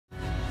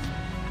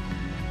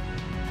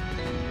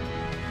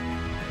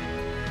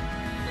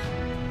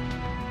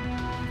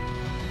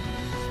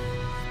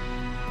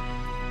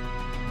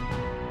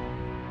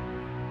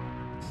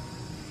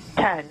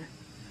10,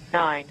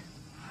 9,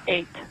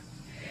 8,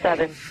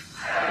 7,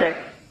 6,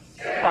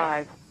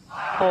 5,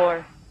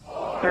 4,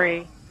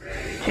 3,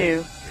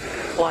 2,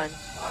 1,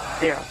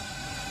 0.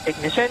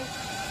 Ignition.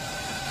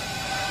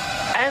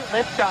 And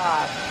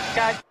liftoff.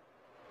 God.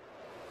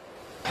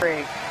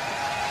 Free.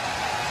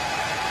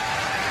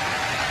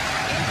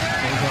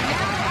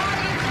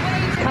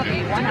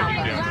 Copy, 1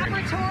 Alpha.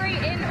 Laboratory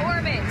in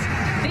orbit.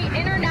 The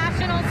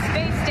International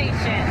Space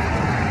Station.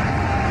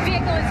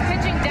 Vehicle is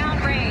pitching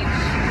downrange.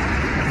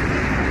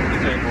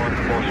 Stage 1,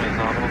 propulsion is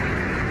nominal.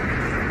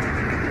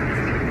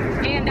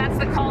 And that's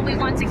the call we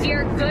want to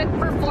hear. Good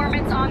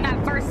performance on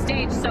that first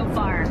stage so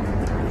far.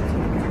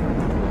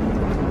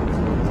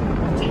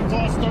 T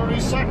plus 30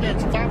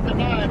 seconds, Falcon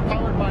 9,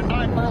 powered by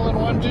 9 Merlin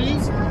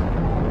 1Gs.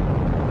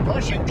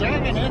 Pushing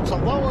Dragon into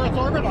low Earth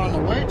orbit on the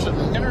way to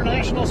the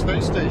International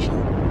Space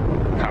Station.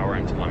 Power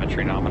and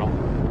telemetry nominal.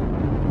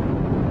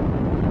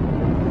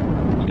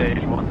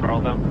 Stage 1,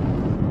 throttle down.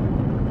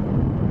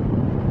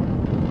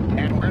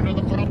 And we're into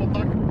the throttle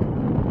bucket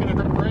in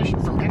preparation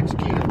from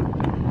execute.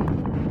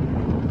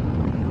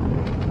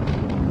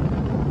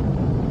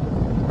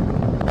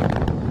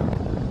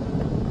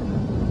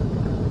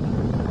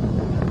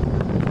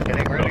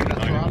 Getting ready to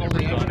throttle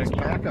the engines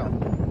back up.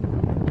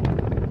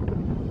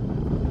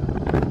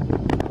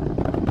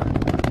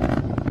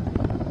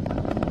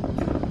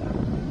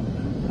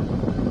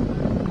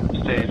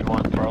 Stage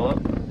 1, throttle up.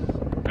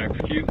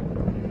 Execute.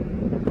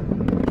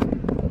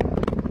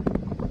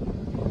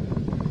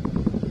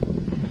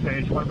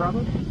 Stage 1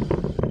 Bravo.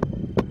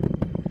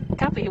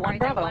 Copy, 1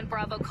 Bravo. That 1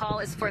 Bravo call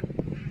is for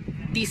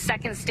the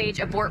second stage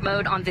abort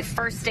mode on the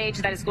first stage.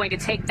 That is going to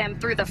take them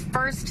through the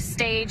first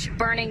stage,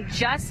 burning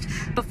just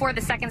before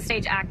the second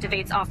stage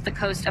activates off the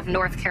coast of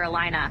North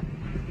Carolina.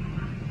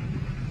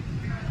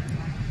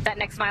 That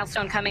next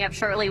milestone coming up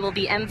shortly will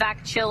be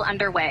MVAC chill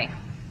underway.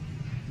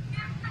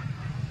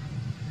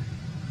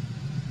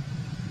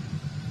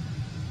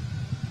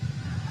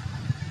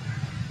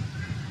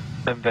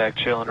 MVAC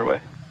chill underway.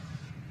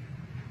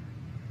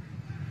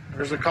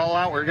 There's a call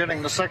out. We're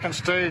getting the second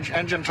stage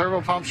engine turbo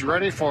pumps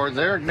ready for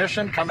their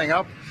ignition coming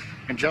up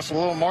in just a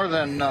little more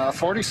than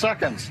 40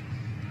 seconds.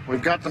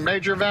 We've got the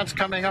major vents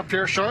coming up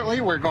here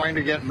shortly. We're going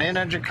to get main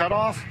engine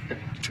cutoff at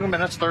 2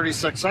 minutes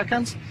 36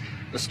 seconds.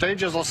 The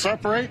stages will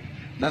separate.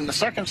 Then the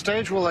second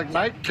stage will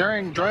ignite,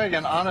 carrying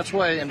Dragon on its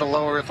way into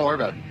low Earth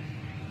orbit.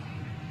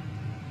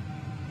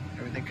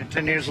 Everything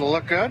continues to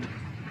look good.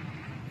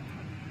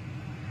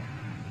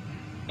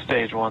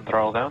 Stage 1,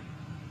 throttle down.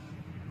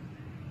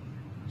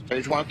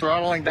 Stage 1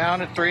 throttling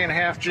down at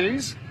 3.5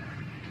 Gs.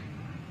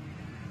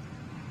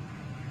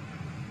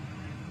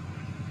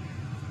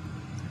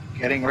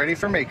 Getting ready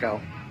for MECO.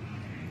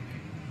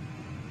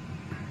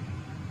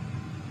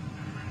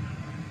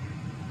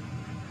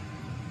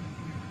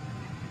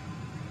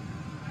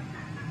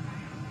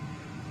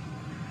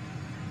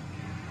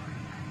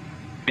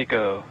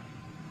 MECO.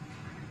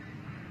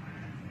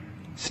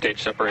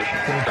 Stage separation.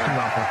 Stage 2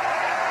 Alpha.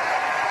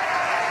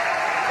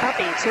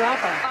 Copy, 2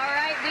 Alpha. All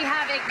right, we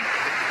have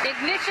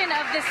ignition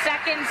of the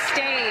second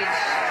stage.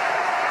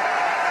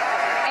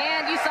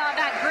 And you saw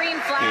that green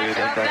flash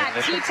of that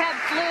T-TEB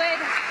fluid.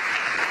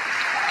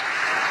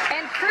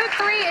 And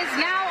Crew-3 is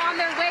now on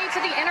their way to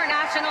the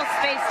International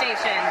Space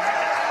Station.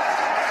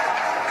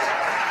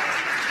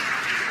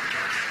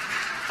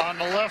 On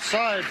the left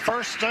side,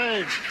 first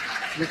stage,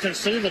 you can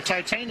see the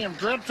titanium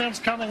grid fins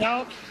coming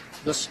out,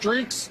 the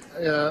streaks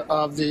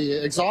of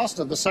the exhaust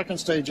of the second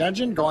stage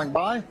engine going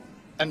by,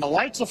 and the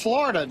lights of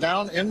Florida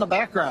down in the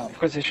background.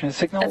 Acquisition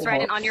signal. That's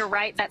right, and on your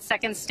right, that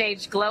second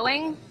stage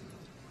glowing.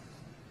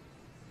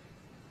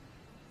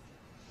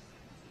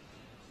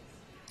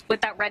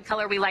 With that red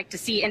color we like to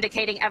see,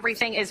 indicating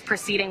everything is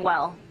proceeding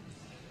well.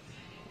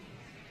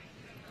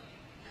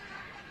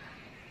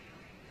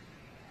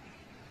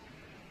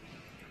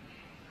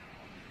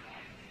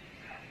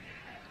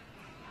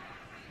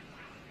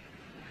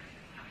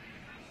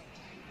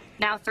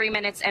 Now 3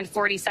 minutes and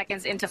 40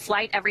 seconds into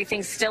flight.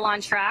 Everything's still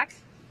on track.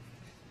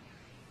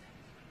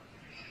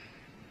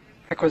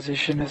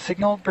 Acquisition of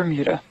signal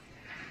Bermuda.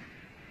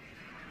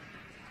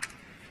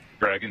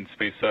 Dragon,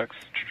 SpaceX,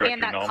 trajectory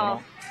And that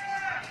nominal.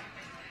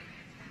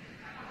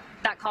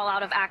 call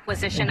out of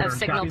acquisition of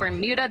signal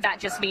Bermuda, that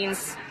just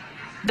means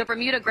the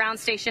Bermuda ground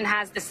station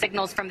has the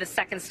signals from the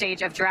second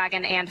stage of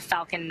Dragon and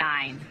Falcon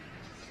 9.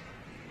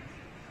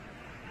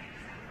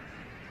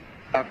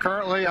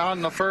 Currently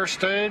on the first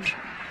stage,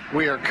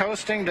 we are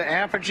coasting to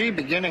apogee,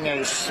 beginning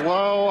a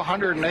slow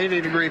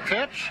 180-degree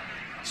pitch,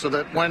 so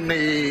that when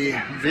the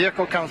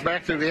vehicle comes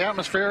back through the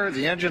atmosphere,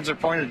 the engines are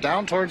pointed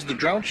down towards the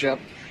drone ship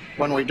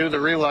when we do the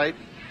relight.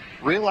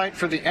 Relight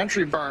for the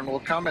entry burn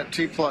will come at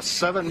T plus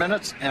 7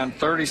 minutes and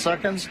 30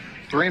 seconds,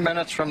 3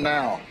 minutes from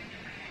now.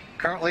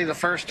 Currently the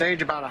first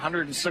stage about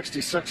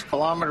 166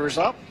 kilometers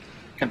up,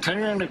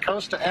 continuing to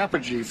coast to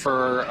apogee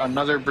for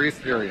another brief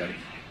period.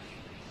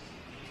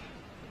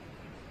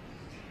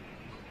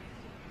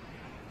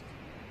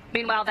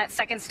 Meanwhile, that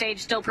second stage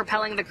still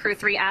propelling the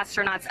Crew-3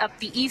 astronauts up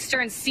the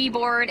eastern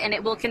seaboard, and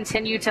it will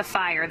continue to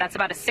fire. That's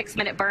about a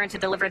 6-minute burn to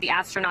deliver the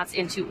astronauts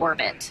into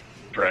orbit.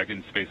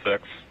 Dragon, SpaceX,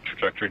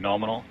 trajectory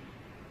nominal.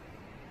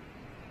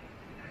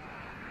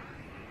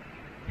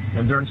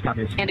 Endurance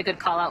copies. And a good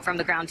call out from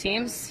the ground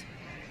teams.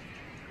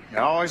 I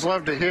always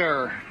love to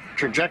hear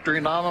trajectory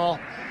nominal,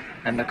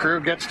 and the crew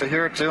gets to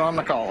hear it too on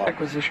the call.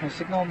 Acquisition of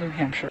signal, New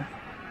Hampshire.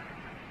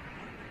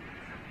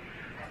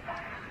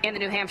 And the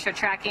New Hampshire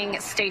tracking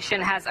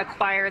station has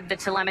acquired the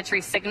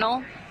telemetry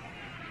signal.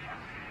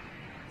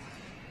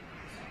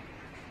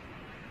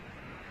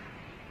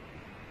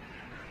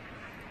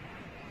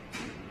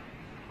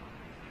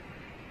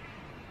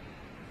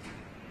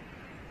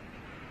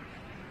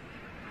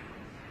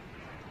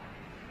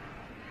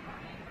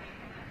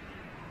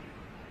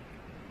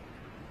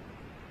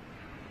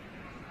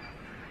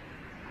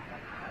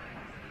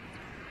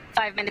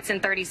 Five minutes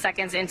and 30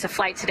 seconds into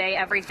flight today,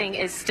 everything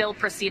is still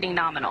proceeding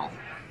nominal.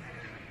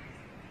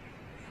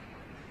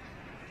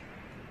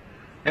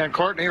 And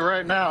Courtney,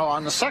 right now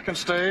on the second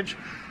stage,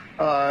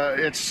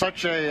 it's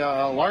such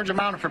a large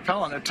amount of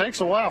propellant. It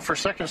takes a while for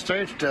second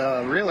stage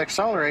to really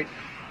accelerate.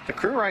 The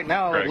crew right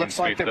now, Dragon, it looks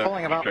like they're SpaceX,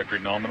 pulling about. trajectory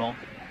nominal.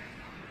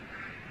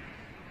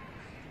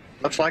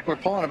 Looks like we're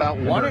pulling about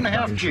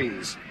 1.5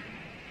 Gs.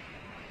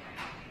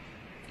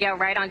 Yeah,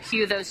 right on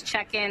cue, those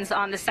check-ins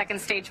on the second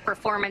stage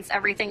performance.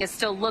 Everything is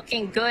still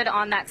looking good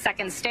on that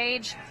second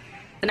stage.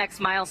 The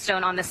next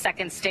milestone on the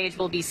second stage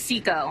will be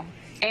SECO.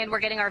 And we're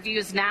getting our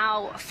views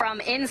now from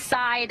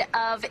inside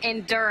of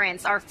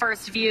Endurance, our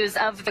first views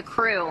of the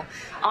crew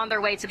on their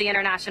way to the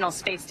International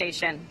Space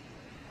Station.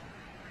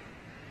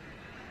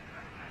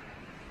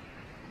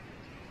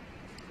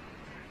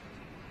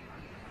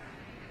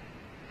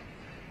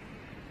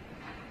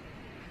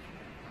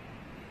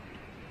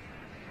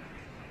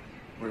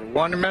 We're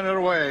 1 minute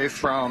away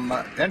from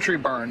entry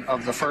burn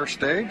of the first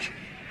stage.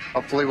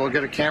 Hopefully we'll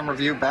get a camera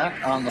view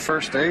back on the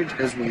first stage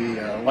as we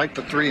light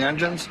the 3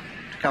 engines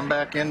to come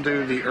back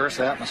into the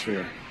Earth's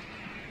atmosphere.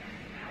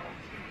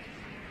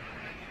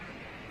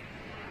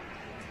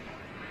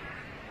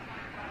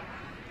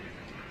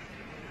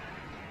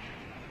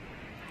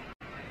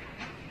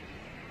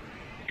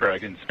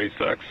 Dragon,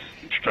 SpaceX,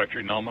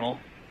 trajectory nominal.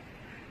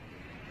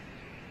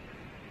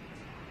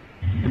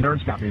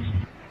 Endurance copies.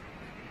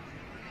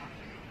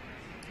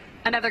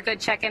 Another good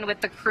check-in with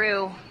the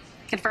crew,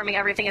 confirming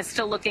everything is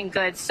still looking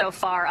good so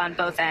far on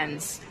both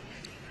ends.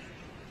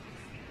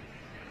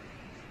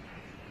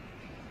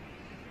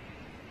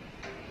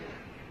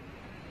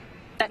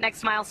 That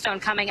next milestone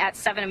coming at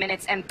 7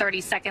 minutes and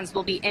 30 seconds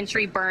will be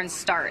entry burn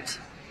start.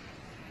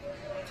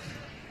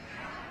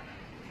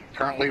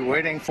 Currently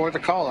waiting for the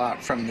call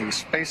out from the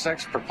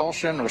SpaceX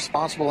propulsion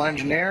responsible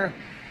engineer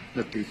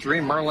that the 3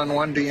 Merlin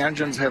 1D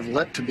engines have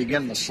lit to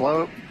begin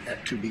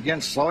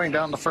slowing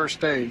down the first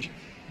stage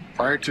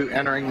prior to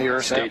entering the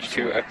Earth's Stage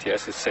atmosphere. 2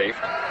 FTS is safe.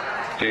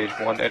 Stage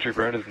 1 entry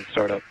burn is in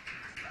startup.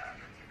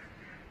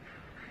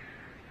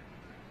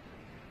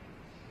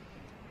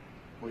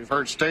 We've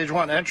heard stage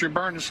 1 entry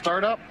burn to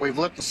start up. We've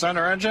lit the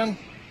center engine.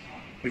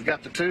 We've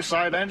got the 2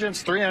 side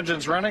engines, 3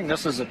 engines running.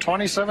 This is a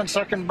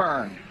 27-second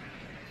burn.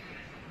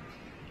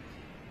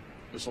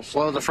 This will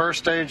slow the first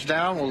stage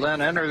down. We'll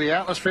then enter the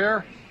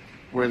atmosphere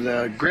where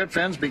the grid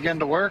fins begin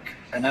to work,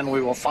 and then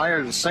we will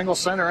fire the single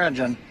center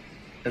engine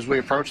as we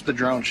approach the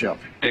drone ship.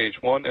 Stage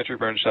 1 entry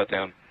burn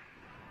shutdown.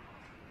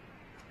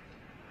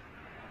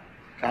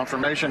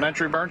 Confirmation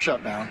entry burn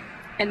shutdown.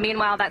 And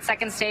meanwhile, that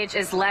second stage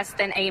is less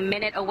than a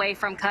minute away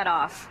from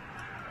cutoff.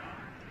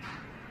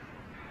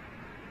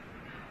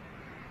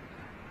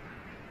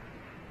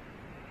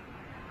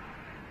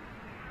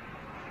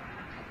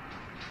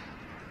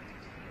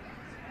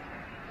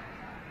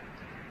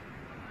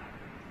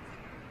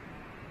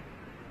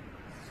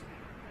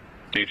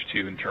 Stage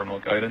 2 in terminal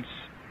guidance.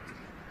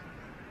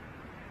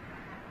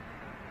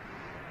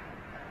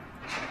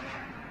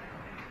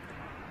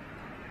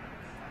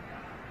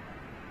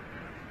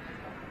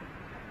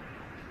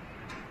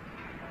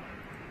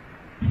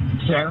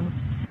 Shannon.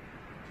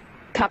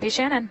 Copy,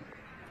 Shannon.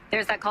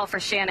 There's that call for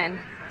Shannon.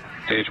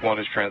 Stage 1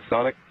 is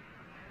transonic.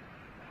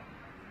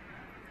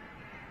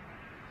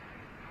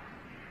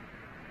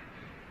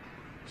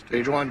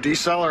 Stage 1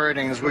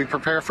 decelerating as we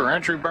prepare for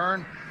entry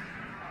burn.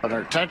 But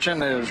our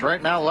attention is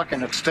right now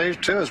looking at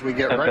stage 2 as we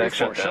get ready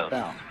MVAC for shutdown.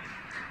 shutdown.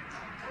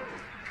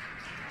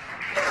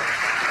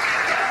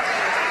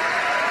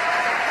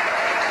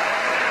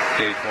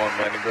 Stage 1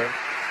 landing burn.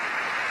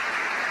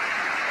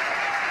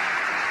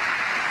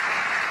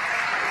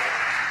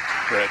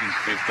 Dragon,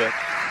 SpaceX,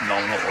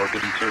 nominal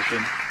orbit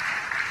insertion.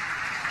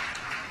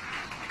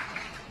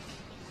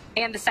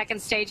 And the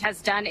second stage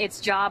has done its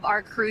job.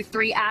 Our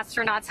Crew-3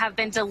 astronauts have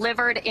been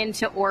delivered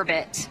into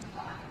orbit.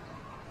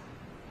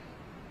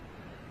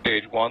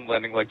 Stage 1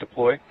 landing leg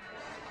deploy.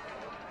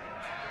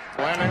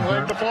 Landing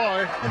leg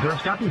deploy.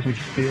 Endurance copies. We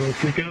feel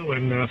SECO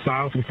and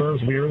SILE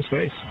confirms we are in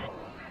space.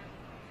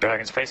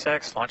 Dragon,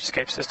 SpaceX, launch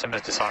escape system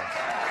is disarmed.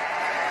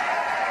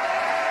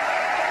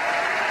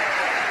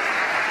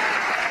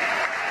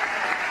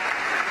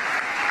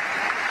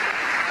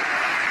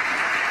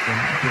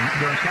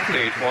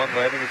 Stage 1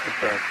 landing is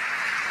confirmed.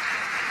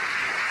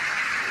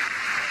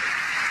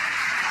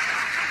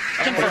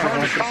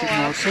 Confirmed to call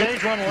out.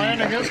 Stage 1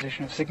 landing is...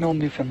 Position of signal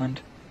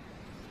Newfoundland.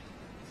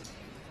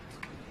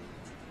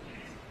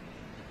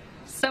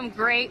 Some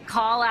great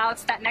call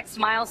outs. That next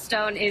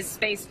milestone is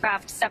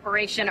spacecraft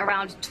separation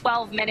around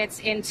 12 minutes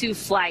into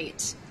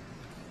flight.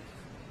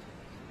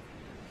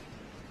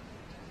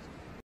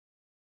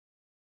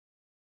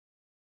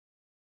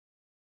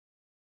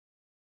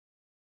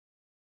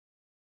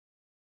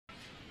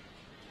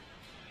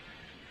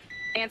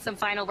 And some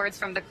final words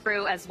from the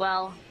crew as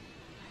well.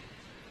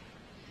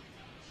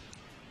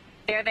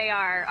 There they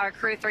are, our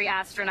Crew-3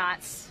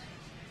 astronauts,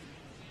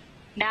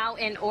 now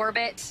in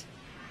orbit.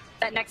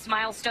 That next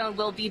milestone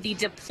will be the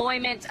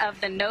deployment of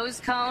the nose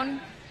cone.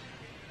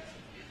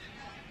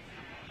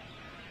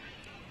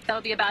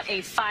 That'll be about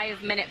a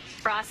 5-minute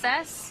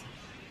process.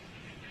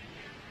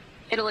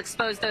 It'll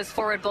expose those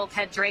forward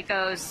bulkhead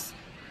Dracos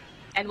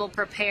and will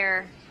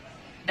prepare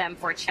them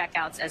for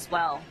checkouts as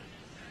well.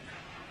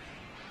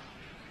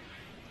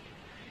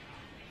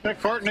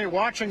 Courtney,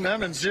 watching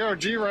them in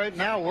zero-G right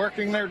now,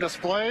 working their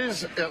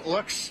displays, it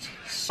looks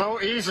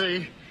so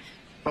easy,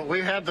 but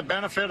we had the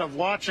benefit of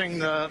watching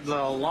the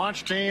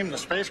launch team, the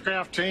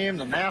spacecraft team,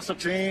 the NASA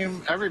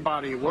team,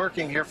 everybody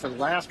working here for the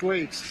last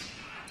weeks,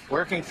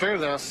 working through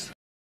this.